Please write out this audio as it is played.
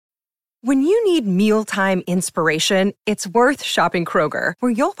When you need mealtime inspiration, it's worth shopping Kroger,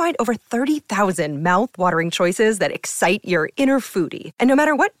 where you'll find over 30,000 mouth-watering choices that excite your inner foodie. And no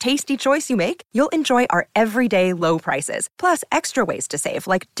matter what tasty choice you make, you'll enjoy our everyday low prices, plus extra ways to save,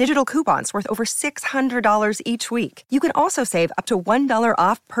 like digital coupons worth over $600 each week. You can also save up to $1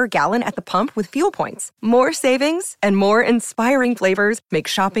 off per gallon at the pump with fuel points. More savings and more inspiring flavors make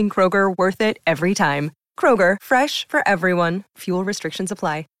shopping Kroger worth it every time. Kroger, fresh for everyone. Fuel restrictions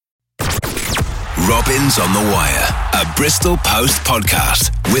apply. Robins on the Wire, a Bristol Post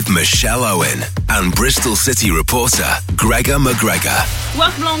podcast with Michelle Owen and Bristol City reporter Gregor McGregor.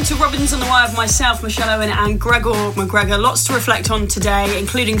 Welcome along to Robins on the Wire with myself, Michelle Owen, and Gregor McGregor. Lots to reflect on today,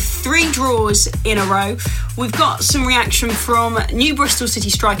 including 3 draws in a row. We've got some reaction from new Bristol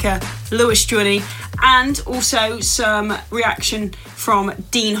City striker Lewis Djourny, and also some reaction from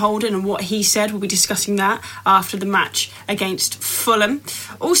Dean Holden and what he said. We'll be discussing that after the match against Fulham.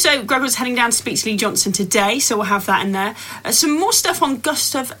 Also, Gregor's heading down to speak to Lee Johnson today, so we'll have that in there. Some more stuff on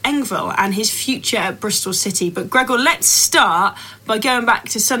Gustav Engvall and his future at Bristol City. But Gregor, let's start by going back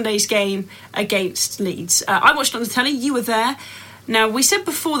to Sunday's game against Leeds. I watched on the telly, you were there. Now, we said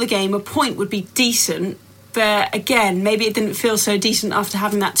before the game a point would be decent, but again, maybe it didn't feel so decent after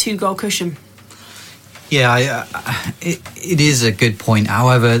having that 2-goal cushion. Yeah, it is a good point.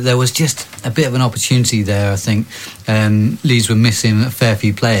 However, there was just a bit of an opportunity there. I think Leeds were missing a fair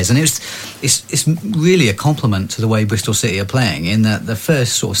few players, and it's really a compliment to the way Bristol City are playing, in that the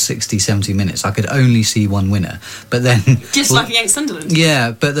first sort of 60, 70 minutes I could only see one winner, but then just like against Sunderland.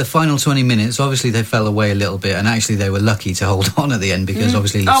 Yeah, but the final 20 minutes, obviously they fell away a little bit, and actually they were lucky to hold on at the end because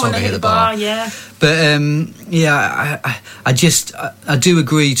obviously Soccer hit the bar. Yeah. But I do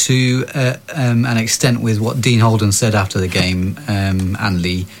agree to an extent with what Dean Holden said after the game, and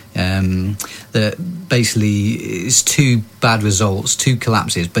Lee, that basically it's 2 bad results, 2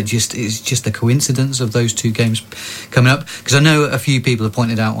 collapses, but it's just the coincidence of those 2 games coming up. Because I know a few people have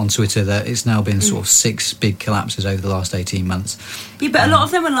pointed out on Twitter that it's now been sort of 6 big collapses over the last 18 months. Yeah, but a lot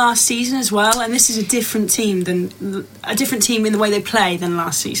of them were last season as well, and this is a different team in the way they play than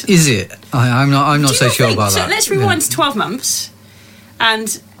last season. Is it? I'm not so sure about that. So let's rewind to 12 months,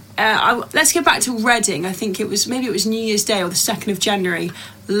 and let's go back to Reading. I think it was New Year's Day or the 2nd of January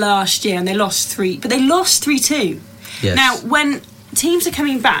last year, and they lost 3-2. Yes. Now, when teams are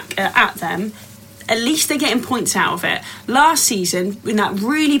coming back at them, at least they're getting points out of it. Last season, in that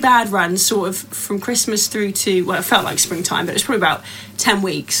really bad run, sort of from Christmas through to, well, it felt like springtime, but it was probably about 10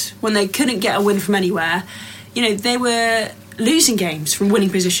 weeks, when they couldn't get a win from anywhere, they were losing games from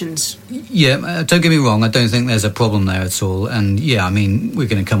winning positions. Yeah, don't get me wrong, I don't think there's a problem there at all. And yeah, I mean, we're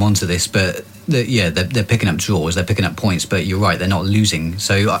going to come on to this, but they're picking up draws, they're picking up points, but you're right, they're not losing.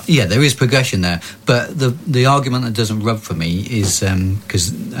 So yeah, there is progression there. But the argument that doesn't rub for me is, and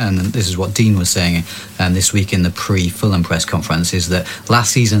this is what Dean was saying this week in the pre-Fulham press conference, is that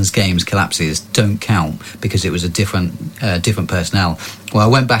last season's games collapses don't count because it was a different personnel. Well, I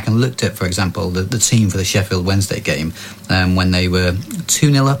went back and looked at, for example, the team for the Sheffield Wednesday game, when they were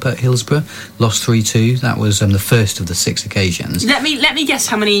 2-0 up at Hillsborough, lost 3-2. That was the first of the 6 occasions. Let me guess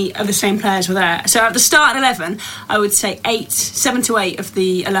how many of the same players were there. So at the start 11, I would say 7 to 8 of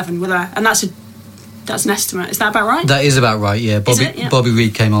the 11 were there, and that's an estimate. Is that about right? That is about right, yeah. Bobby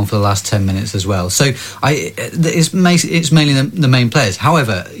Reid came on for the last 10 minutes as well. So it's mainly the main players.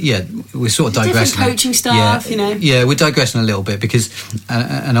 However, yeah, we're sort of digressing. Different coaching staff, Yeah, we're digressing a little bit because,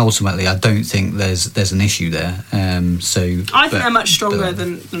 and ultimately, I don't think there's an issue there. I think they're much stronger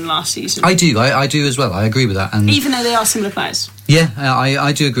than last season. I do as well. I agree with that. And even though they are similar players. Yeah,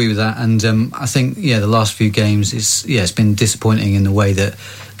 I do agree with that. And I think, the last few games, it's been disappointing in the way that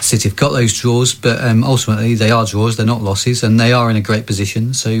City have got those draws, but ultimately they are draws, they're not losses, and they are in a great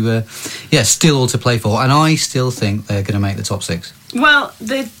position. So, still all to play for, and I still think they're going to make the top 6. Well,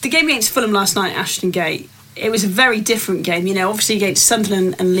 the game against Fulham last night at Ashton Gate, it was a very different game. Obviously against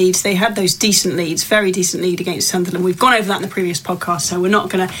Sunderland and Leeds, they had those decent leads, very decent lead against Sunderland. We've gone over that in the previous podcast, so we're not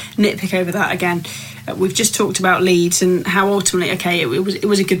going to nitpick over that again. We've just talked about Leeds and how ultimately, it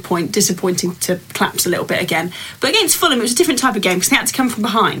was a good point, disappointing to collapse a little bit again. But against Fulham, it was a different type of game because they had to come from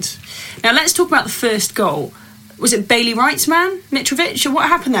behind. Now, let's talk about the first goal. Was it Bailey Wright's man, Mitrovic, or what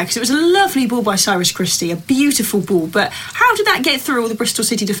happened there? Because it was a lovely ball by Cyrus Christie, a beautiful ball. But how did that get through all the Bristol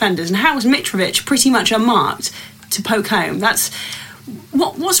City defenders? And how was Mitrovic pretty much unmarked to poke home? That's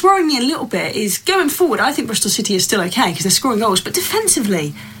what's worrying me a little bit is going forward, I think Bristol City is still okay because they're scoring goals. But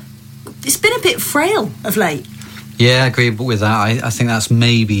defensively, it's been a bit frail of late. Yeah, I agree with that. I think that's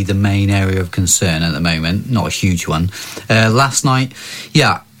maybe the main area of concern at the moment, not a huge one. Last night,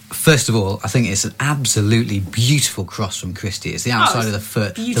 First of all, I think it's an absolutely beautiful cross from Christie. It's the outside of the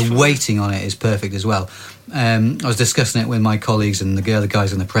foot. Beautiful. The weighting on it is perfect as well. I was discussing it with my colleagues and the other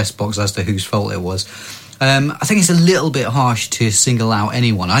guys in the press box as to whose fault it was. I think it's a little bit harsh to single out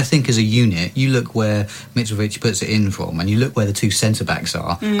anyone. I think as a unit, you look where Mitrovic puts it in from, and you look where the two centre-backs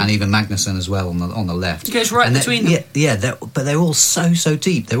are, and even Magnussen as well on the left. It goes right between them. Yeah, but they're all so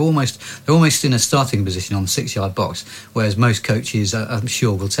deep. They're almost in a starting position on the 6-yard box, whereas most coaches, I'm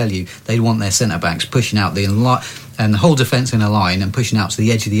sure, will tell you, they want their centre-backs pushing out and the whole defence in a line and pushing out to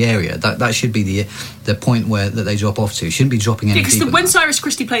the edge of the area. That should be the point that they drop off to. Shouldn't be dropping any deeper. Because when Cyrus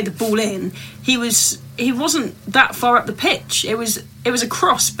Christie played the ball in, he wasn't that far up the pitch. It was a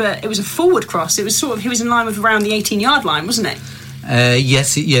cross, but it was a forward cross. It was he was in line with around the 18-yard line, wasn't it?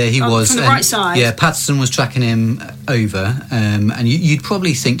 Yes, he was. From the right side. Yeah, Patterson was tracking him over, and you'd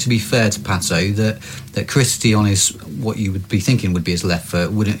probably think, to be fair to Pato, that Christie on what you would be thinking would be his left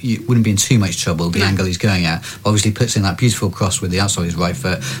foot wouldn't be in too much trouble, the angle he's going at. Obviously puts in that beautiful cross with the outside of his right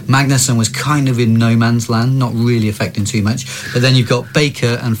foot. Magnussen was kind of in no man's land, not really affecting too much. But then you've got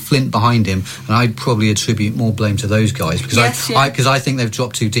Baker and Flint behind him, and I'd probably attribute more blame to those guys because I think they've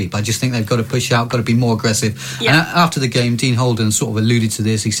dropped too deep. I just think they've got to push out, got to be more aggressive. Yeah. And after the game, Dean Holden sort of alluded to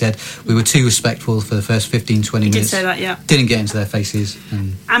this. He said we were too respectful for the first 15-20 minutes. He did say that, yeah. Didn't get into their faces.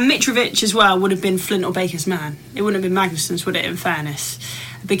 And Mitrovic as well would have been Flint or Baker's man. It wouldn't have been Magnussen's, would it, in fairness?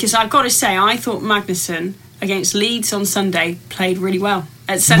 Because I've got to say, I thought Magnussen against Leeds on Sunday played really well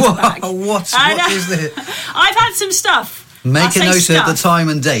at centre-back. What is this? I've had some stuff. Make a note of the time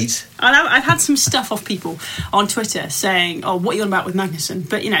and date. I've had some stuff off people on Twitter saying, what are you on about with Magnussen?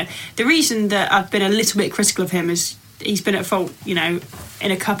 But, the reason that I've been a little bit critical of him is he's been at fault, in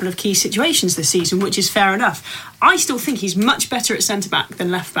a couple of key situations this season, which is fair enough. I still think he's much better at centre-back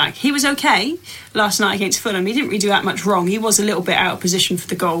than left-back. He was okay last night against Fulham. He didn't really do that much wrong. He was a little bit out of position for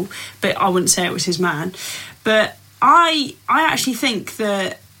the goal, but I wouldn't say it was his man. But I actually think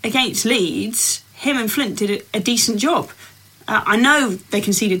that against Leeds, him and Flint did a decent job. I know they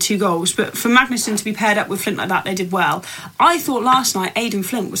conceded 2 goals, but for Magnussen to be paired up with Flint like that, they did well. I thought last night Aidan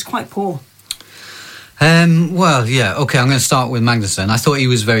Flint was quite poor. Well, yeah, okay, I'm going to start with Magnussen. I thought he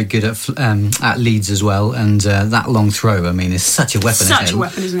was very good at Leeds as well, and that long throw, is such a weapon.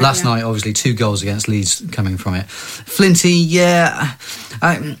 Isn't it? Last night, obviously, 2 goals against Leeds coming from it. Flinty, yeah,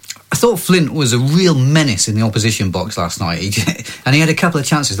 I thought Flint was a real menace in the opposition box last night, and he had a couple of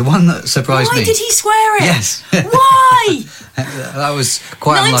chances. The one that surprised me... Why did he swear it? Yes. Why? That was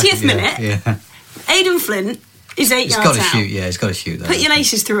quite 90th unlucky. minute, yeah. Aidan Flint is 8 yards out. He's got to shoot. Though. Put your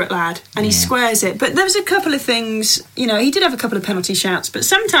laces through it, lad. And he squares it. But there was a couple of things, he did have a couple of penalty shouts, but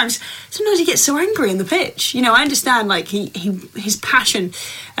sometimes he gets so angry on the pitch. I understand, his passion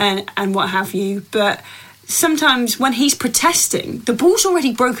and what have you, but sometimes when he's protesting, the ball's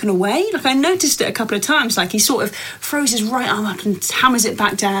already broken away. I noticed it a couple of times. He sort of throws his right arm up and hammers it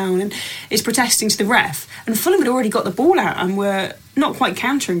back down and is protesting to the ref. And Fulham had already got the ball out and were not quite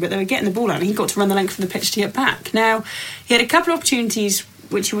countering, but they were getting the ball out, and he got to run the length of the pitch to get back. Now, he had a couple of opportunities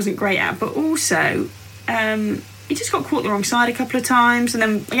which he wasn't great at, but also he just got caught the wrong side a couple of times. And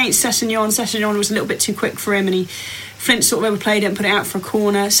then against Sessegnon was a little bit too quick for him, and Flint sort of overplayed it and put it out for a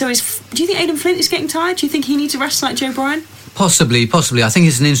corner. So do you think Aidan Flint is getting tired? Do you think he needs a rest like Joe Bryan? Possibly. I think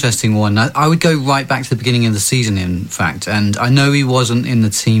it's an interesting one. I would go right back to the beginning of the season, in fact, and I know he wasn't in the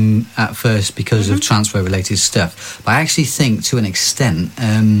team at first because of transfer-related stuff, but I actually think, to an extent,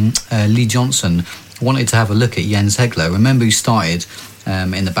 Lee Johnson wanted to have a look at Jens Hegler. Remember, who started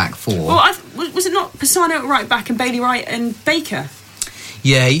in the back 4? Well, was it not Pisano at right back and Bailey Wright and Baker?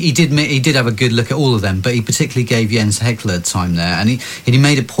 Yeah, he did have a good look at all of them, but he particularly gave Jens Hegler time there, and he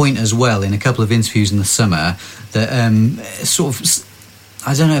made a point as well in a couple of interviews in the summer that I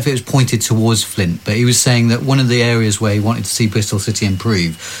don't know if it was pointed towards Flint, but he was saying that one of the areas where he wanted to see Bristol City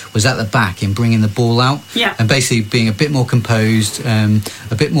improve was at the back in bringing the ball out, and basically being a bit more composed, showing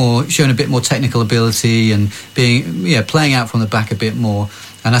a bit more technical ability, and playing out from the back a bit more.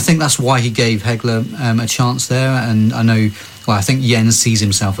 And I think that's why he gave Hegler a chance there. And I think Jens sees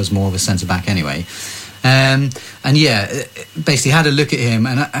himself as more of a centre-back anyway. Basically had a look at him,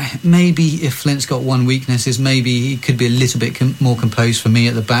 and maybe if Flint's got one weakness is maybe he could be a little bit more composed for me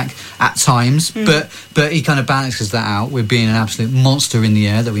at the back at times, but he kind of balances that out with being an absolute monster in the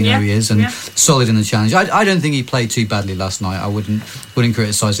air that we know he is, and solid in the challenge. I don't think he played too badly last night. I wouldn't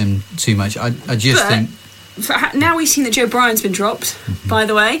criticise him too much. I just think... Now we've seen that Joe Bryan's been dropped, by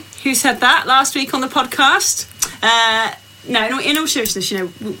the way. Who said that last week on the podcast? No, in all seriousness,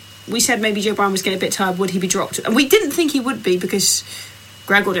 we said maybe Joe Bryan was getting a bit tired. Would he be dropped? And we didn't think he would be, because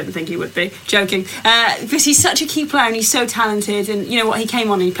Gregor didn't think he would be. Joking. Because he's such a key player and he's so talented, and you know what, he came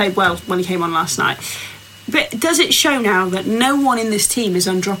on and he played well when he came on last night. But does it show now that no one in this team is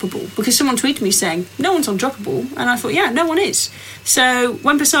undroppable? Because someone tweeted me saying, no one's undroppable. And I thought, yeah, no one is. So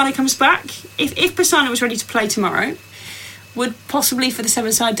when Pisano comes back, if Pisano was ready to play tomorrow, would possibly for the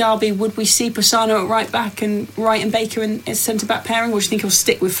seven-side derby, would we see Pisano at right back and Wright and Baker in centre-back pairing? Or do you think he'll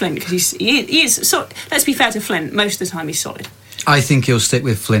stick with Flint? Because he is, so, let's be fair to Flint, most of the time he's solid. I think he'll stick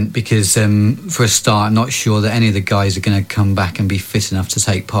with Flint because, for a start, I'm not sure that any of the guys are going to come back and be fit enough to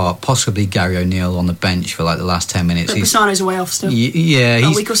take part. Possibly Gary O'Neill on the bench for like the last 10 minutes. But Pisano's away off still. Yeah,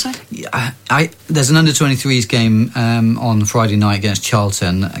 a week or so. There's an under-23s game on Friday night against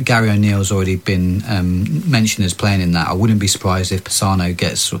Charlton. Gary O'Neill's already been mentioned as playing in that. I wouldn't be surprised if Pisano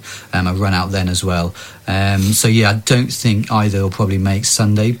gets a run out then as well. So yeah, I don't think either will probably make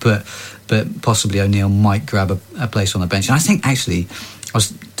Sunday, but possibly O'Neill might grab a place on the bench. And I think actually, I was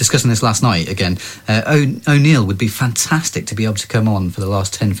discussing this last night again, O'Neill would be fantastic to be able to come on for the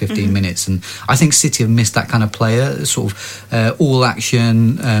last 10-15 minutes, and I think City have missed that kind of player, sort of all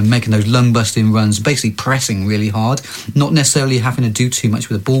action, making those lung-busting runs, basically pressing really hard, not necessarily having to do too much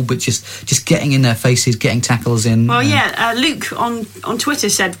with the ball, but just getting in their faces, getting tackles in. Well, Luke on Twitter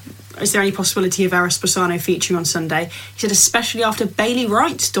said, is there any possibility of Eros Pisano featuring on Sunday? He said, especially after Bailey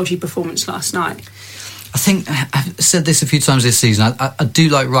Wright's dodgy performance last night. I think I've said this a few times this season. I do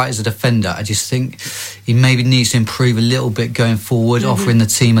like Wright as a defender. I just think he maybe needs to improve a little bit going forward, offering the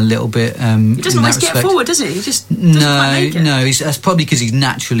team a little bit. He doesn't always get forward, does he? He just doesn't quite make it. No. That's probably because he's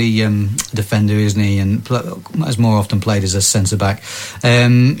naturally a defender, isn't he? And has more often played as a centre back.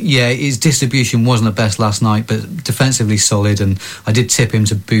 His distribution wasn't the best last night, but defensively solid. And I did tip him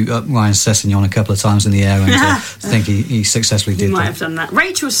to boot up Ryan Sessegnon a couple of times in the air, and I think he successfully did. He might have done that.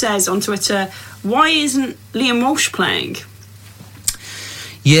 Rachel says on Twitter, why isn't Liam Walsh playing?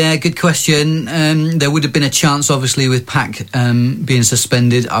 Yeah, good question. There would have been a chance, obviously, with Pack being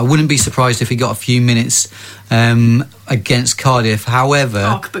suspended. I wouldn't be surprised if he got a few minutes against Cardiff.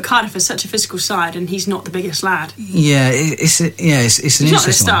 However, but Cardiff is such a physical side, and he's not the biggest lad. Yeah, it's an interesting one. He's not going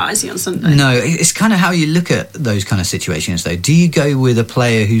to start, is he, on Sunday? No, it's kind of how you look at those kind of situations, though. Do you go with a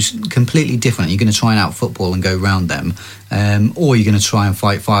player who's completely different? You're going to try and out football and go round them, or you're going to try and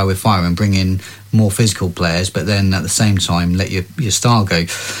fight fire with fire and bring in more physical players, but then at the same time let your style go.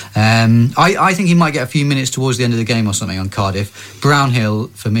 I think he might get a few minutes towards the end of the game or something on Cardiff. Brownhill,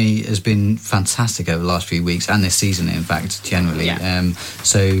 for me, has been fantastic over the last few weeks and this season, in fact, generally. He'll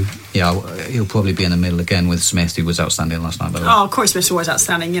probably be in the middle again with Smith, who was outstanding last night, by the way. Oh, Corey Smith's always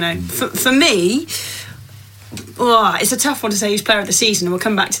outstanding, you know. For me, it's a tough one to say who's player of the season, and we'll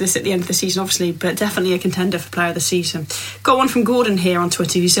come back to this at the end of the season, obviously, but definitely a contender for player of the season. Got one from Gordon here on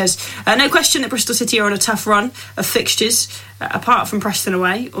Twitter who says, no question that Bristol City are on a tough run of fixtures, apart from Preston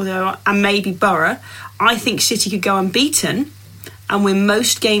away, and maybe Borough. I think City could go unbeaten and win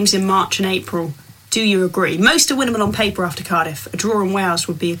most games in March and April. Do you agree? Most are winnable on paper after Cardiff. A draw in Wales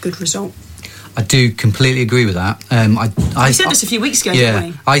would be a good result. I do completely agree with that. I said this a few weeks ago,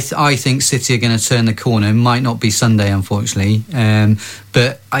 didn't we? I think City are going to turn the corner. It might not be Sunday, unfortunately,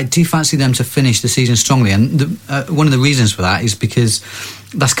 but I do fancy them to finish the season strongly. And one of the reasons for that is because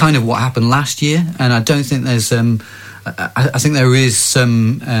that's kind of what happened last year, and I don't think there's... I think there is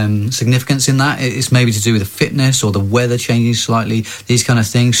some significance in that. It's maybe to do with the fitness or the weather changing slightly, these kind of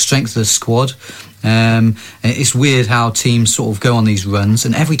things, strength of the squad. It's weird how teams sort of go on these runs,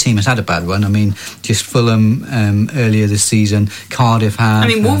 and every team has had a bad run. I mean, just Fulham earlier this season, Cardiff have. I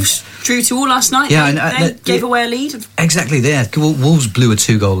mean, Wolves drew 2-2 last night. Yeah, they gave away a lead. Exactly, there. Wolves blew a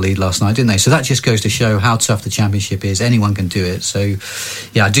 2-goal lead last night, didn't they? So that just goes to show how tough the Championship is. Anyone can do it. So,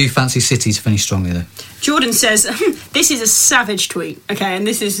 yeah, I do fancy City to finish strongly there. Jordan says, this is a savage tweet, okay, and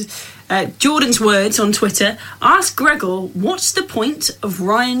this is Jordan's words on Twitter. Ask Gregor, what's the point of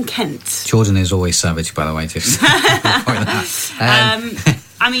Ryan Kent? Jordan is always savage, by the way, just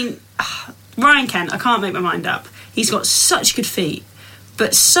I mean, Ryan Kent, I can't make my mind up. He's got such good feet,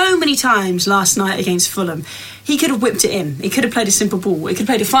 but so many times last night against Fulham, he could have whipped it in. He could have played a simple ball. He could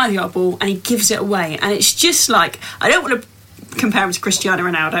have played a 5-yard ball, and he gives it away. And it's just like, I don't want to compare him to Cristiano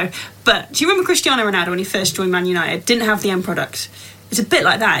Ronaldo, but do you remember Cristiano Ronaldo when he first joined Man United? Didn't have the end product. It's a bit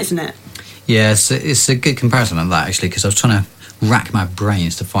like that, isn't it? Yeah, it's a good comparison of that, actually, because I was trying to rack my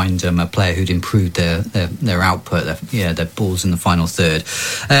brains to find a player who'd improved their output, their balls in the final third.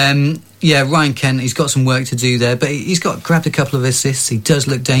 Ryan Kent, he's got some work to do there, but he's grabbed a couple of assists. He does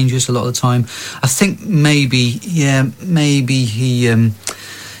look dangerous a lot of the time. I think maybe he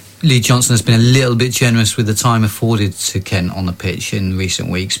Lee Johnson has been a little bit generous with the time afforded to Kent on the pitch in recent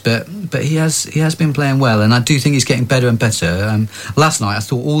weeks, but he has been playing well, and I do think he's getting better and better. Last night I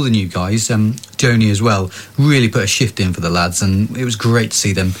thought all the new guys, Joni as well, really put a shift in for the lads, and it was great to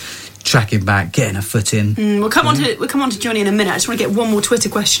see them tracking back, getting a foot in. We'll come on to Johnny in a minute. I just want to get one more Twitter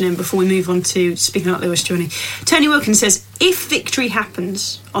question in before we move on to speaking about Lewis Johnny. Tony Wilkins says, if victory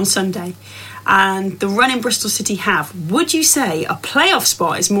happens on Sunday and the run in Bristol City have, would you say a playoff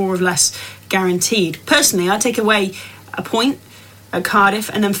spot is more or less guaranteed? Personally, I'd take away a point at Cardiff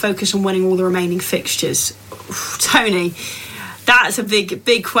and then focus on winning all the remaining fixtures. Tony, that's a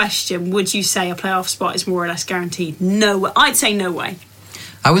big question. Would you say a playoff spot is more or less guaranteed? No, I'd say no way.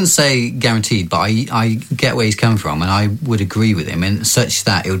 I wouldn't say guaranteed, but I get where he's coming from, and I would agree with him in such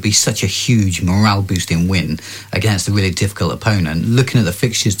that it would be such a huge morale-boosting win against a really difficult opponent. Looking at the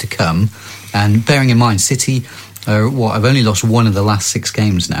fixtures to come, and bearing in mind, City have only lost one of the last 6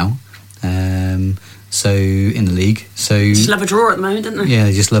 games now, so in the league. So just love a draw at the moment, don't they? Yeah,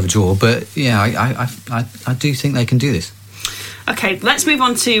 they just love a draw. But yeah, I do think they can do this. Okay, let's move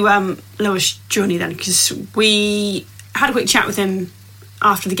on to Lewis Johnny then, because we had a quick chat with him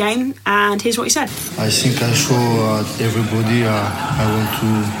after the game, and here's what he said. I think I show everybody I want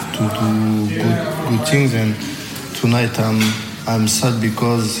to do good things, and tonight I'm sad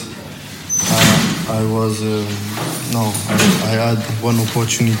because I had one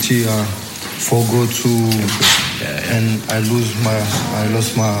opportunity forgot to, and I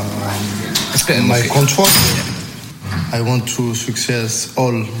lost my control. I want to success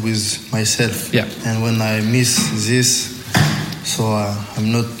all with myself, and when I miss this, so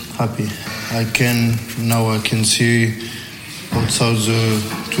I'm not happy. I can see outside the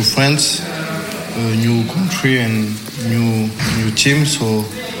 2 friends, a new country and new team. So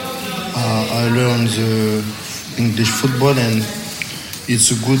I learned the English football, and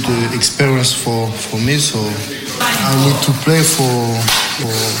it's a good experience for me. So I need to play for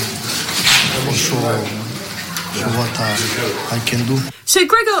show what I can do. So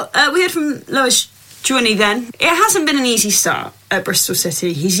Gregor, we heard from Lewis Johnny then. It hasn't been an easy start at Bristol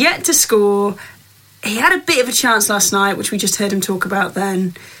City. He's yet to score. He had a bit of a chance last night, which we just heard him talk about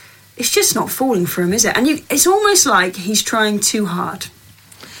then. It's just not falling for him, is it? And it's almost like he's trying too hard.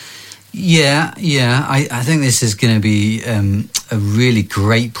 Yeah. I think this is going to be a really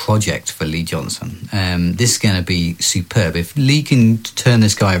great project for Lee Johnson. This is going to be superb. If Lee can turn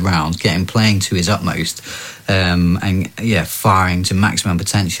this guy around, get him playing to his utmost, and firing to maximum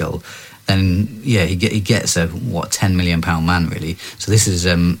potential, then he gets a £10 million man really. So this is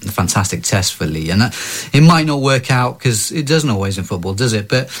a fantastic test for Lee, and it might not work out because it doesn't always in football, does it?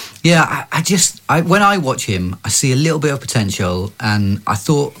 But yeah, I when I watch him, I see a little bit of potential, and I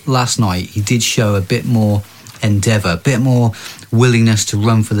thought last night he did show a bit more endeavour, a bit more willingness to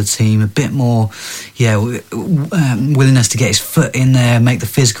run for the team, a bit more willingness to get his foot in there, make the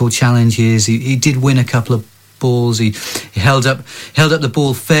physical challenges. He did win a couple of balls. He held up the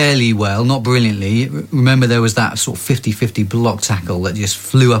ball fairly well, not brilliantly. Remember, there was that sort of 50-50 block tackle that just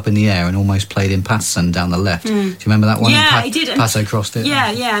flew up in the air and almost played in Patterson down the left. Do you remember that one? Yeah, he did. Passo crossed it.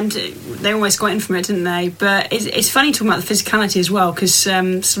 Yeah, and they almost got in from it, didn't they? But it's funny talking about the physicality as well, because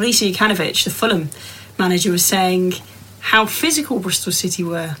Slavisa Jokanovic, the Fulham manager, was saying how physical Bristol City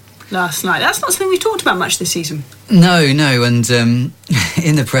were last night. That's not something we've talked about much this season. No, and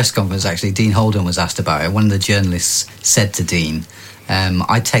in the press conference, actually, Dean Holden was asked about it. One of the journalists said to Dean,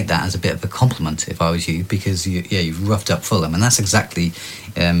 I'd take that as a bit of a compliment if I was you, because you've roughed up Fulham, and that's exactly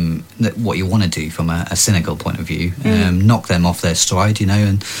what you want to do from a cynical point of view. Knock them off their stride,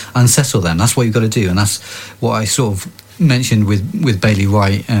 and unsettle them. That's what you've got to do, and that's what I sort of mentioned with Bailey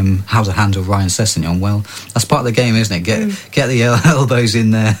Wright, how to handle Ryan Sessegnon. Well, that's part of the game, isn't it? Get the elbows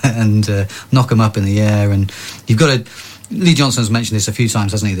in there and knock them up in the air, and you've got to. Lee Johnson's mentioned this a few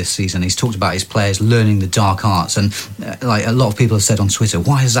times, hasn't he, this season? He's talked about his players learning the dark arts, and like a lot of people have said on Twitter,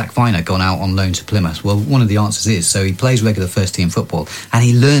 why has Zach Viner gone out on loan to Plymouth? Well, one of the answers is, so he plays regular first team football, and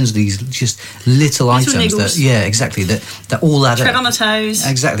he learns these just little items niggles. that all add up. Tread on the toes.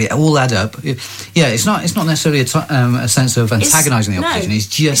 Exactly, all add up. It's not necessarily a sense of antagonising the opposition. It's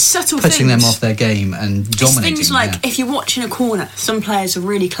just putting them off their game and dominating. It's things like, if you're watching a corner, some players are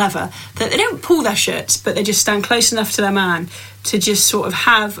really clever, that they don't pull their shirts, but they just stand close enough to their man to just sort of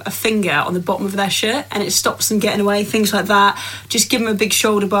have a finger on the bottom of their shirt, and it stops them getting away, things like that. Just give them a big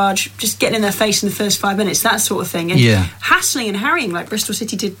shoulder barge, just getting in their face in the first 5 minutes, that sort of thing. And hassling and harrying like Bristol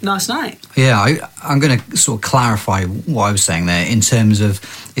City did last night. Yeah, I'm going to sort of clarify what I was saying there in terms of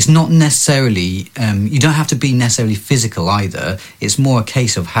it's not necessarily, you don't have to be necessarily physical either. It's more a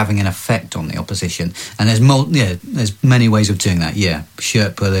case of having an effect on the opposition. And there's many ways of doing that. Yeah,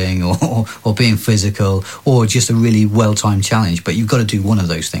 shirt pulling or being physical or just a really well-timed challenge. But you've got to do one of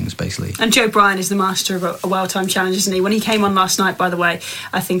those things, basically. And Joe Bryan is the master of a well-timed challenge, isn't he? When he came on last night, by the way,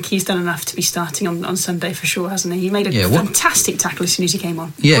 I think he's done enough to be starting on Sunday for sure, hasn't he? He made a fantastic tackle as soon as he came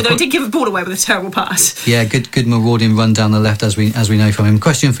on. Yeah, although he did give a ball away with a terrible pass. Yeah, good marauding run down the left, as we know from him.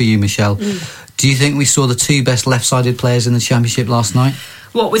 Question for you, Michelle. Do you think we saw the two best left-sided players in the Championship last night?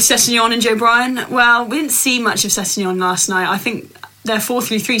 What, with Sessegnon and Joe Bryan? Well, we didn't see much of Sessegnon last night. I think their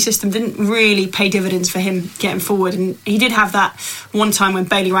 4-3-3 system didn't really pay dividends for him getting forward, and he did have that one time when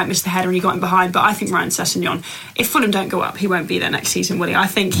Bailey Wright missed the header and he got him behind. But I think Ryan Sessegnon, if Fulham don't go up, he won't be there next season, will he? I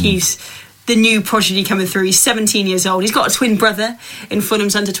think he's the new prodigy coming through. He's 17 years old. He's got a twin brother in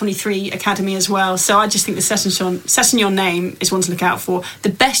Fulham's under-23 academy as well. So I just think the Sessegnon name is one to look out for. The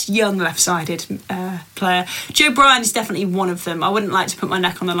best young left-sided player. Joe Bryan is definitely one of them. I wouldn't like to put my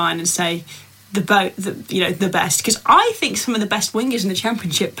neck on the line and say the best, because I think some of the best wingers in the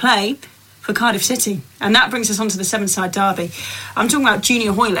Championship play for Cardiff City. And that brings us on to the seven-side derby. I'm talking about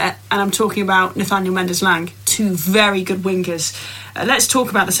Junior Hoilett and I'm talking about Nathaniel Mendez-Laing, two very good wingers. Let's talk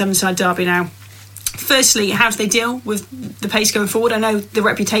about the seven-side derby now. Firstly, how do they deal with the pace going forward? I know the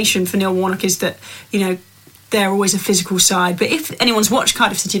reputation for Neil Warnock is that, they're always a physical side. But if anyone's watched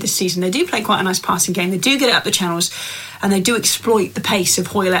Cardiff City this season, they do play quite a nice passing game. They do get it up the channels and they do exploit the pace of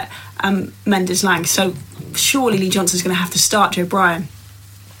Hoilett and Mendez-Laing. So surely Lee Johnson's going to have to start Joe Bryan.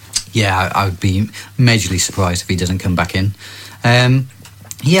 Yeah, I would be majorly surprised if he doesn't come back in. I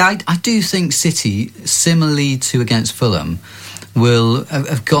do think City, similarly to against Fulham, will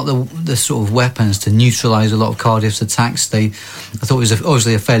have got the sort of weapons to neutralise a lot of Cardiff's attacks. I thought it was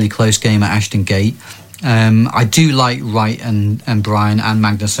obviously a fairly close game at Ashton Gate. I do like Wright and Bryan and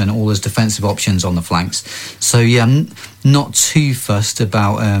Magnuson all as defensive options on the flanks. So yeah, I'm not too fussed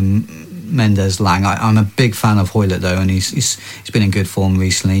about Mendez-Laing. I'm a big fan of Hoilett though, and he's been in good form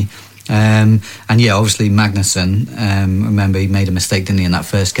recently. Obviously Magnuson. Remember, he made a mistake, didn't he, in that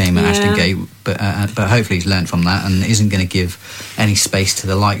first game at Ashton Gate? But hopefully he's learned from that and isn't going to give any space to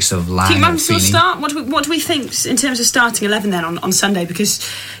the likes of Lang. Do you think Magnuson will start? What do we think in terms of starting 11 then on Sunday? Because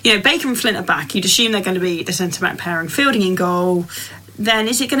Baker and Flint are back. You'd assume they're going to be the centre back pairing, Fielding in goal. Then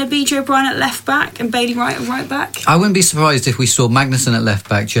is it going to be Joe Bryan at left back and Bailey Wright at right back? I wouldn't be surprised if we saw Magnuson at left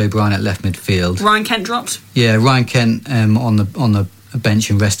back, Joe Bryan at left midfield. Ryan Kent dropped? Yeah, Ryan Kent on the bench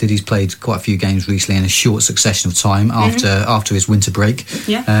and rested. He's played quite a few games recently in a short succession of time after his winter break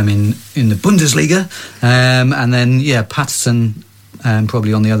in the Bundesliga. And then Patterson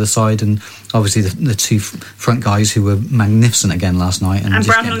probably on the other side, and obviously the two front guys who were magnificent again last night. And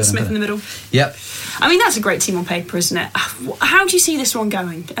Brownhill and Smith in the middle. Yep. I mean, that's a great team on paper, isn't it? How do you see this one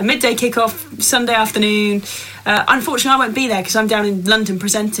going? A midday kickoff, Sunday afternoon. Unfortunately, I won't be there because I'm down in London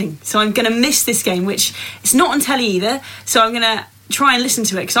presenting. So I'm going to miss this game, which it's not on telly either. So I'm going to try and listen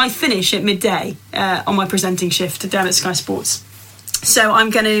to it because I finish at midday on my presenting shift down at Sky Sports. So I'm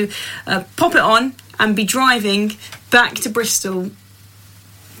going to pop it on and be driving back to Bristol,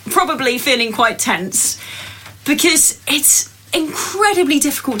 probably feeling quite tense because it's incredibly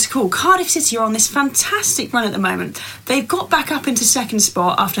difficult to call. Cardiff City are on this fantastic run at the moment. They've got back up into second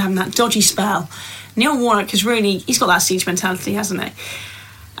spot after having that dodgy spell. Neil Warnock he's got that siege mentality, hasn't he?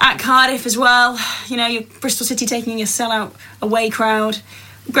 At Cardiff as well, Bristol City taking a sellout away crowd.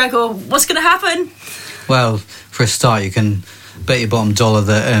 Gregor, what's going to happen? Well, for a start, you can bet your bottom dollar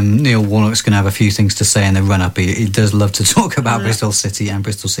that Neil Warnock's going to have a few things to say in the run-up. He does love to talk about Bristol City and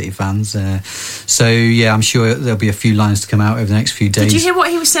Bristol City fans. I'm sure there'll be a few lines to come out over the next few days. Did you hear what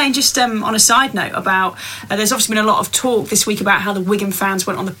he was saying, just on a side note, about there's obviously been a lot of talk this week about how the Wigan fans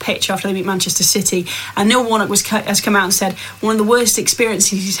went on the pitch after they beat Manchester City, and Neil Warnock has come out and said one of the worst experiences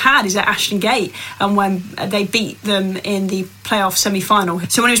he's had is at Ashton Gate, and when they beat them in the playoff semi-final.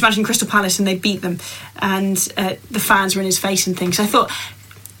 So when he was managing Crystal Palace and they beat them, and the fans were in his face and things. I thought,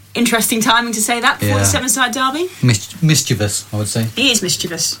 interesting timing to say that before the seven-side derby. Mischievous, I would say. He is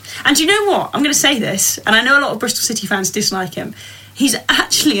mischievous. And do you know what? I'm going to say this, and I know a lot of Bristol City fans dislike him. He's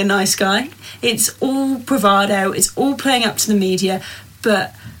actually a nice guy. It's all bravado. It's all playing up to the media.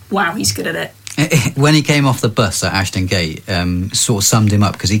 But, wow, he's good at it. When he came off the bus at Ashton Gate, sort of summed him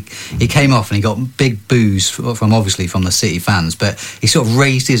up, because he came off and he got big boos from the City fans, but he sort of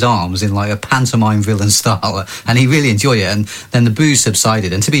raised his arms in like a pantomime villain style, and he really enjoyed it. And then the boos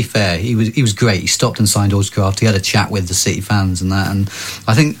subsided. And to be fair, he was great. He stopped and signed autographs. He had a chat with the City fans and that. And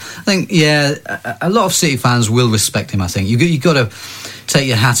I think yeah, a lot of City fans will respect him. I think you got to take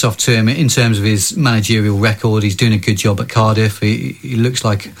your hat off to him in terms of his managerial record. He's doing a good job at Cardiff. He looks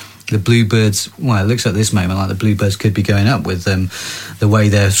like the Bluebirds, well, it looks at this moment like the Bluebirds could be going up with the way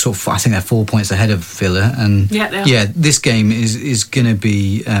they're sort of, I think they're 4 points ahead of Villa. And this game is going to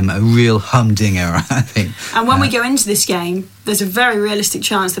be a real humdinger, I think. And when we go into this game, there's a very realistic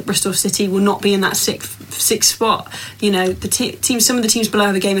chance that Bristol City will not be in that sixth spot. You know, some of the teams below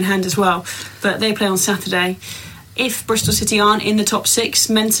have a game in hand as well, but they play on Saturday. If Bristol City aren't in the top 6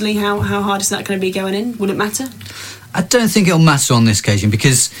 mentally, how hard is that going to be going in? Will it matter? I don't think it'll matter on this occasion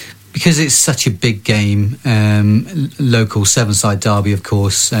because it's such a big game, local 7-side derby, of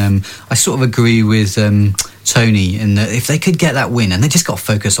course. I sort of agree with Tony in that if they could get that win, and they just got to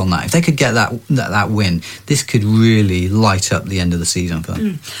focus on that, if they could get that win, this could really light up the end of the season for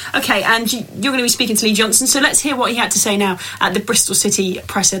them. Okay, and you're going to be speaking to Lee Johnson, so let's hear what he had to say now at the Bristol City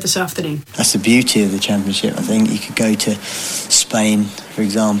presser this afternoon. That's the beauty of the Championship. I think you could go to Spain, for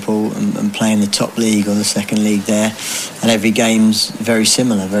example, and play in the top league or the second league there, and every game's very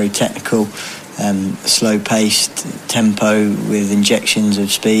similar, very technical, slow-paced tempo with injections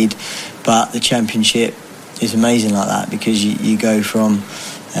of speed. But the Championship is amazing like that, because you go from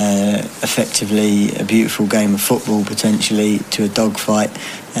effectively a beautiful game of football potentially to a dogfight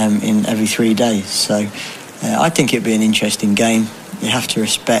in every 3 days. So I think it'd be an interesting game. You have to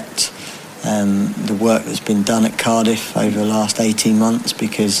respect the work that's been done at Cardiff over the last 18 months,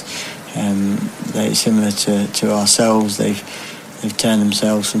 because they're similar to ourselves. They've turned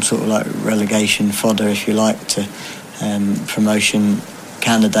themselves from sort of like relegation fodder, if you like, to promotion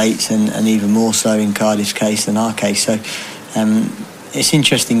candidates, and even more so in Cardiff's case than our case. So it's an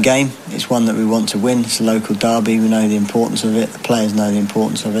interesting game. It's one that we want to win. It's a local derby. We know the importance of it. The players know the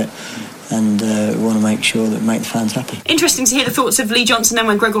importance of it. And we want to make sure that we make the fans happy. Interesting to hear the thoughts of Lee Johnson then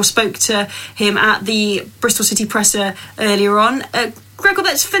when Gregor spoke to him at the Bristol City presser earlier on. Gregor,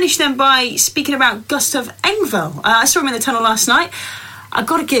 let's finish then by speaking about Gustav Engvall. I saw him in the tunnel last night. I've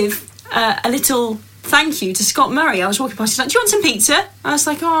got to give a little thank you to Scott Murray. I was walking past, he's like, do you want some pizza? I was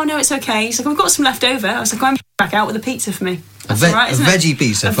like, oh no, it's okay. He's like, we've got some left over. I was like, I'm back out with a pizza for me. That's all right, isn't veggie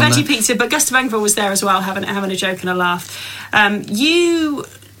pizza. A veggie pizza, but Gustav Engvall was there as well, having a joke and a laugh. You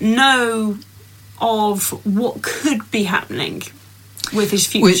know of what could be happening with his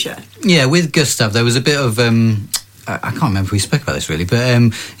future? With Gustav, there was a bit of I can't remember if we spoke about this really, but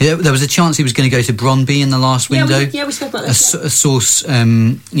there was a chance he was going to go to Brøndby in the last window. We spoke about this. A source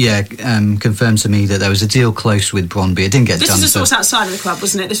confirmed to me that there was a deal close with Brøndby. It didn't get done. This was a source outside of the club,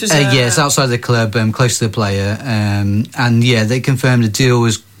 wasn't it? This was it's outside the club, close to the player, and they confirmed the deal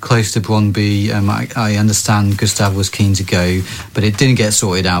was close to Brøndby. I understand Gustav was keen to go, but it didn't get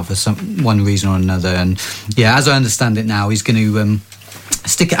sorted out for one reason or another. And as I understand it now, he's going to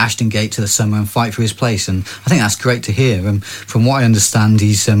stick at Ashton Gate to the summer and fight for his place, and I think that's great to hear. From what I understand,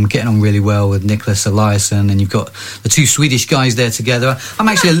 he's getting on really well with Nicholas Eliasson, and you've got the two Swedish guys there together. I'm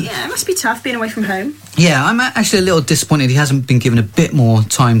actually it must be tough being away from home. I'm actually a little disappointed he hasn't been given a bit more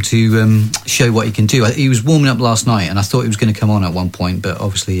time to show what he can do. He was warming up last night, and I thought he was going to come on at one point, but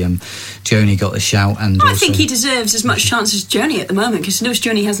obviously Joni got the shout. And I think he deserves as much chance as Joni at the moment, because Lewis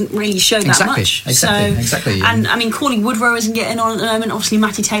Joni hasn't really showed that much. Exactly. And I mean, Corley Woodrow isn't getting on at the moment. Obviously,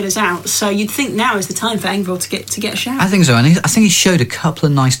 Matty Taylor's out, so you'd think now is the time for Engvall to get a shout. I think so, and I think he showed a couple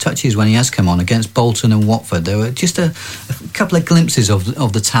of nice touches when he has come on against Bolton and Watford. There were just a couple of glimpses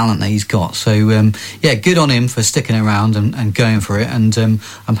of the talent that he's got. So good on him for sticking around and going for it. And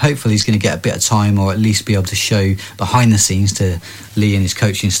I'm hopeful he's going to get a bit of time, or at least be able to show behind the scenes to Lee and his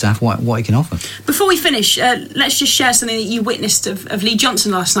coaching staff what he can offer. Before we finish, let's just share something that you witnessed of Lee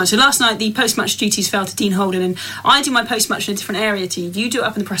Johnson last night. So last night the post-match duties fell to Dean Holden, and I do my post-match in a different area to you. You do it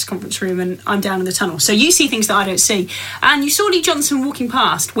up in the press conference room, and I'm down in the tunnel. So you see things that I don't see. And you saw Lee Johnson walking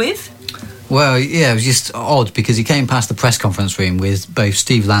past with... Well, it was just odd, because he came past the press conference room with both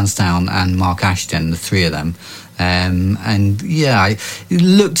Steve Lansdown and Mark Ashton, the three of them. And yeah, it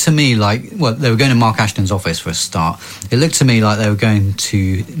looked to me like, well, they were going to Mark Ashton's office for a start. It looked to me like they were going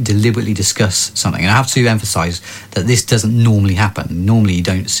to deliberately discuss something. And I have to emphasise that this doesn't normally happen. Normally you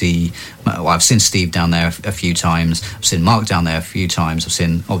don't see, well, I've seen Steve down there a few times, I've seen Mark down there a few times, I've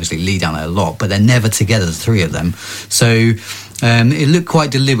seen obviously Lee down there a lot, but they're never together, the three of them. So it looked quite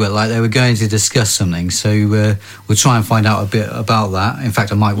deliberate, like they were going to discuss something. So we'll try and find out a bit about that. In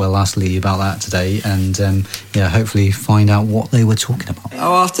fact, I might well ask Lee about that today, and hopefully find out what they were talking about.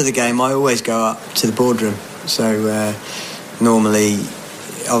 Oh, after the game, I always go up to the boardroom. So normally,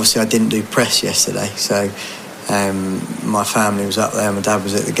 obviously, I didn't do press yesterday. So my family was up there. My dad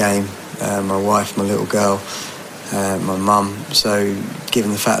was at the game. My wife, my little girl, my mum. So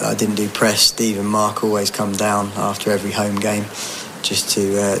given the fact that I didn't do press, Steve and Mark always come down after every home game just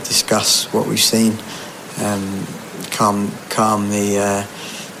to discuss what we've seen, calm the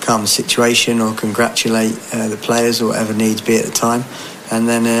situation or congratulate the players or whatever needs be at the time. And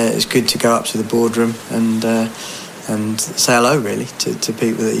then it's good to go up to the boardroom and say hello, really, to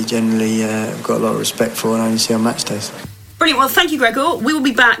people that you generally have got a lot of respect for and only see on match days. Brilliant. Well, thank you, Gregor. We will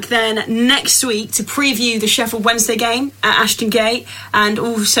be back then next week to preview the Sheffield Wednesday game at Ashton Gate and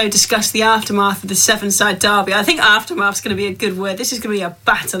also discuss the aftermath of the Sevenside derby. I think aftermath's going to be a good word. This is going to be a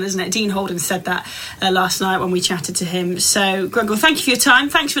battle, isn't it? Dean Holden said that last night when we chatted to him. So, Gregor, thank you for your time.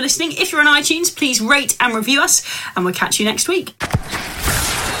 Thanks for listening. If you're on iTunes, please rate and review us, and we'll catch you next week.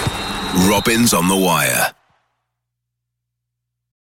 Robins on the Wire.